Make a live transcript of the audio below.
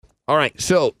All right,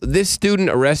 so this student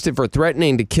arrested for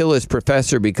threatening to kill his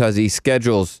professor because he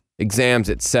schedules exams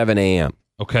at 7 a.m.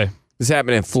 Okay. This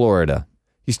happened in Florida.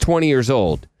 He's 20 years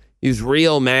old. He was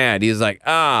real mad. He was like,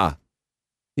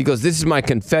 He goes, this is my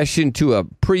confession to a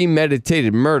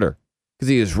premeditated murder. Because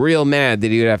he was real mad that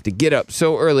he would have to get up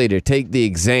so early to take the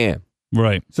exam.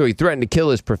 Right. So he threatened to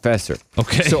kill his professor.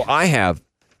 Okay. So I have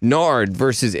Nard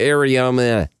versus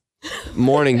Ariana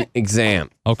morning exam.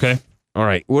 Okay. All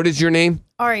right. What is your name?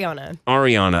 Ariana.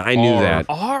 Ariana. I knew that.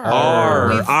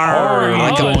 R.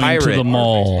 Like a pirate. To the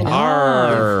mall. We've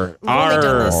only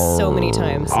done this so many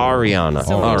times. Ariana.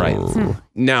 So All many right. times.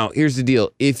 Now, here's the deal.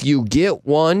 If you get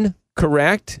one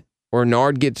correct or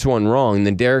Nard gets one wrong,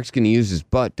 then Derek's going to use his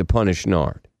butt to punish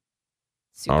Nard.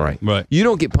 Super. All right. Right. You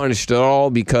don't get punished at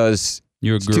all because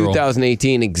You're a it's girl.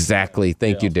 2018. Exactly.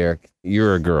 Thank you, Derek.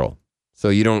 You're a girl. So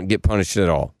you don't get punished at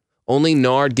all. Only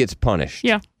Nard gets punished.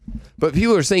 Yeah. But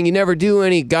people are saying you never do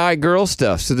any guy-girl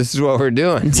stuff, so this is what we're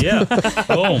doing. Yeah.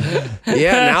 Boom.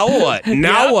 Yeah, now what?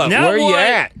 Now what? now Where you what?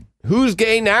 at? Who's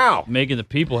gay now? Making the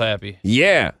people happy.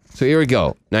 Yeah. So here we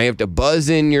go. Now you have to buzz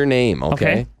in your name, okay?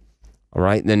 Okay. All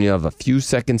right, then you have a few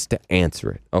seconds to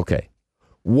answer it. Okay.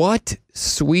 What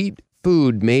sweet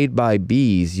food made by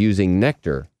bees using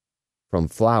nectar from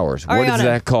flowers? What is Ariana.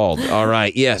 that called? All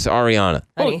right, yes, Ariana.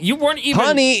 Honey. Oh, you weren't even.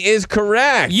 Honey is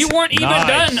correct. You weren't even Nice.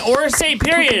 done or say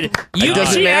period. You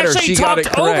doesn't she matter. actually She got talked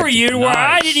it correct. over you where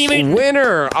I Nice. didn't even.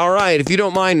 Winner. All right, if you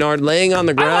don't mind, Nard, laying on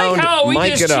the I ground, like how we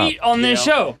mic just it up. cheat on this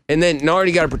show. And then, Nard,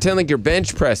 you got to pretend like you're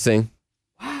bench pressing.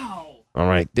 Wow. All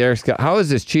right, Derek Scott. How is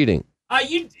this cheating?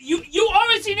 You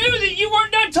obviously knew that you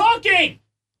weren't done talking.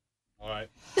 All right.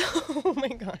 Oh my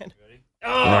god. Oh,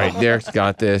 All right, Derek's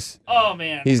got this. oh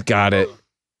man. He's got it.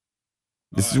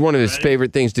 This is one of his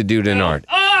favorite things to do to Nard.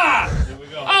 Ah. Here we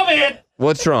go. Oh man.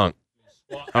 What's wrong?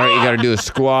 All right, you got to do a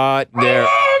squat there.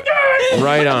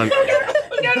 Right on.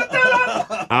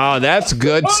 Oh, that's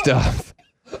good stuff.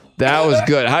 That was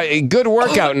good. Good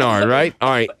workout, Nard, right? All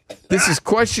right. This is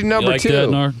question number like 2. that,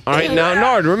 Nard? All right, now,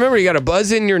 Nard, remember you got to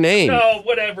buzz in your name. No,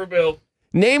 whatever, Bill.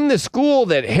 Name the school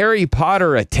that Harry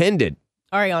Potter attended.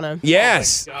 Ariana.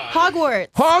 Yes.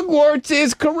 Hogwarts. Hogwarts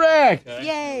is correct.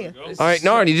 Yay. All right,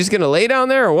 Nard, you just going to lay down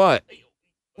there or what?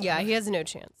 Yeah, he has no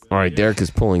chance. All right, Derek is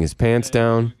pulling his pants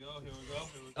down.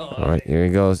 All right, here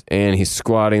he goes. And he's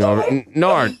squatting over.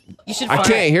 Nard, You should I fart.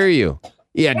 can't hear you.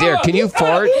 Yeah, Derek, can you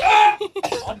fart?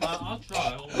 I'll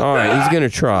try. All right, he's going to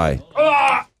try.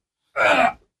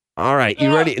 All right,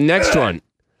 you ready? Next one.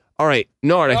 All right,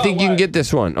 Nard, I think you can get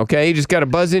this one, okay? You just got to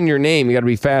buzz in your name. You got to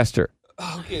be faster.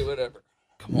 Okay, whatever.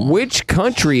 Which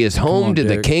country is home on, to the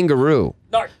Derek. kangaroo?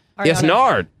 Nard. Yes, Ariana.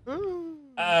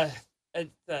 Nard.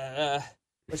 It's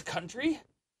which country?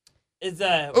 Is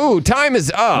Ooh, time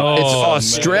is up. Oh, It's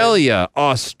Australia.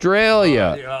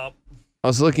 Australia. yeah. I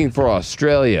was looking for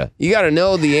Australia. You got to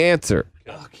know the answer.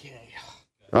 Okay.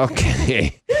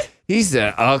 Okay. He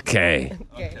said, okay.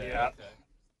 Okay. Yeah.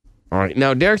 All right.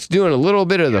 Now, Derek's doing a little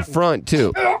bit of the front,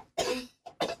 too.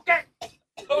 Okay.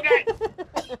 Okay.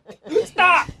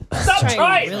 Stop. Stop trying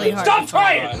trying. really hard Stop to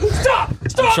trying. Stop.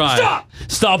 Stop. Trying. Stop.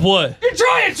 Stop what? You're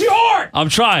trying too hard. I'm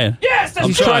trying. Yes, that's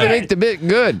He's trying to right. make the bit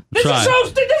good. This trying. is so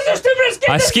stupid. This is the stupidest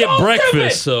game. I This is skipped so breakfast,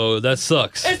 stupid. so that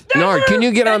sucks. It's never, Nard, can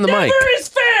you get on the mic? It never is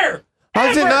fair.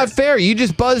 How's it Ever. not fair? You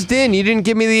just buzzed in. You didn't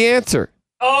give me the answer.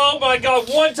 Oh my God!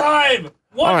 One time.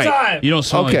 All One right. time. You don't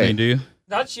smell Okay. anything, do you?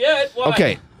 Not yet. Why?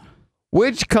 Okay.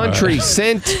 Which country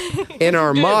sent an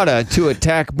armada to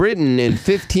attack Britain in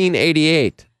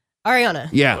 1588? Ariana.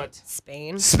 Yeah. What?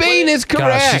 Spain. Spain is correct.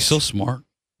 Gosh, she's so smart.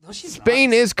 No, she's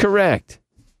Spain is correct.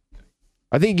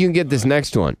 I think you can get this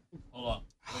next one. Hold on.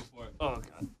 Wait for it. not. Oh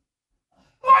God.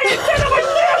 Why are you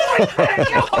sitting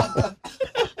like that?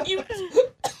 You.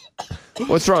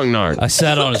 What's wrong, Nard? I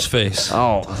sat on his face,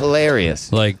 Oh,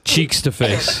 hilarious. like cheeks to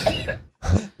face.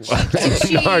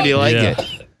 Nard, you like Yeah.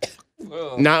 it?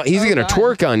 Now he's going to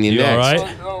twerk on you You all next.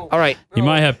 right? All right. You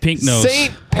might have pink nose.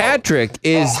 Saint Patrick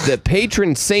is the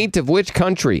patron saint of which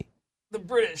country? The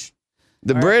British.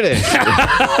 The British.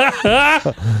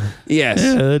 Yes.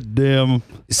 Yeah, damn.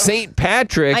 Saint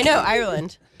Patrick. I know,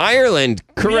 Ireland. Ireland.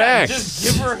 Yeah, Correct. just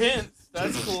give her hints.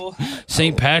 That's cool.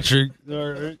 St. Patrick.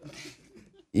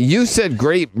 You said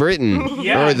Great Britain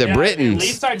Yeah, or the yeah, Britons. At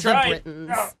least I tried. Britons.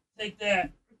 No, take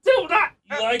that. Do not.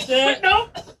 You like that? No.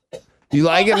 You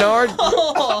like it, Nard?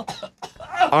 Oh.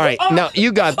 All right. Now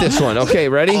you got this one. Okay,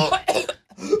 ready?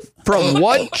 From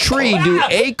what tree do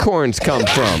acorns come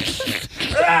from?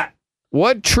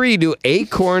 What tree do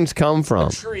acorns come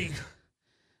from? Tree.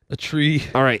 A tree.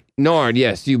 All right, Nard.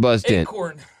 Yes, you buzzed in.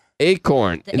 Acorn.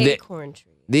 Acorn. The acorn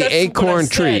tree. The That's acorn what I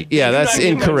said. tree. Yeah, You're that's not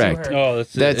giving that to incorrect. her. Oh,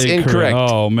 That's incorrect.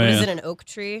 Oh What is man. it, an oak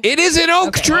tree? It is an oak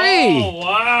Okay. tree. Oh,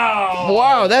 wow.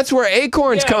 Wow, that's where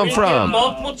acorns Yeah, come we give from.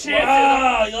 multiple chances.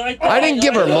 Wow, you like that? I didn't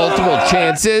give her multiple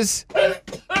chances.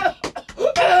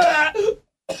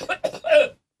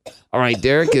 All right,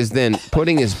 Derek is then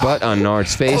putting his butt on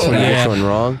Nard's face when he gets one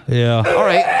wrong. Yeah. All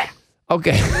right.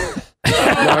 Okay.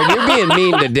 Nard, you're being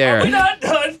mean to We're Derek. not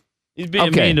done. He's being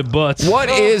Okay. mean to butts. What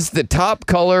is the top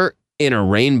color in a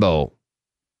rainbow?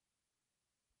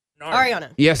 Ariana.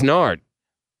 Yes, Nard.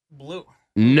 Blue.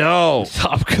 No.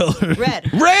 Top color? Red.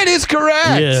 Red is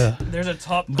correct. Yeah. There's a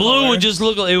top Blue color. would just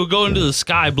look like it would go into the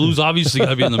sky. Blue's obviously got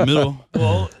to be in the middle.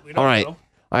 Well, we don't All right. know.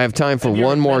 I have time for Have you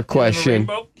one ever more met in a question.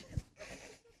 rainbow?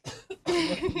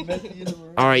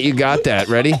 All right, you got that.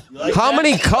 Ready? How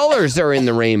many colors are in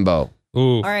the rainbow?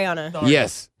 Ooh. Ariana.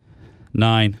 Yes.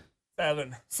 9.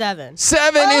 7. 7.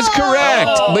 7 is correct,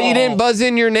 but you didn't buzz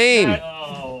in your name.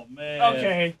 Oh man.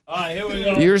 Okay. All right, here we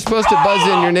go. You were supposed to buzz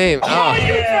in your name. Ah.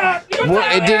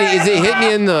 Is he hitting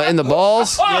you in the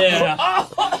balls? Yeah.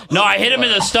 No, I hit him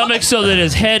in the stomach so that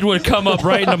his head would come up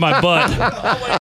right into my butt.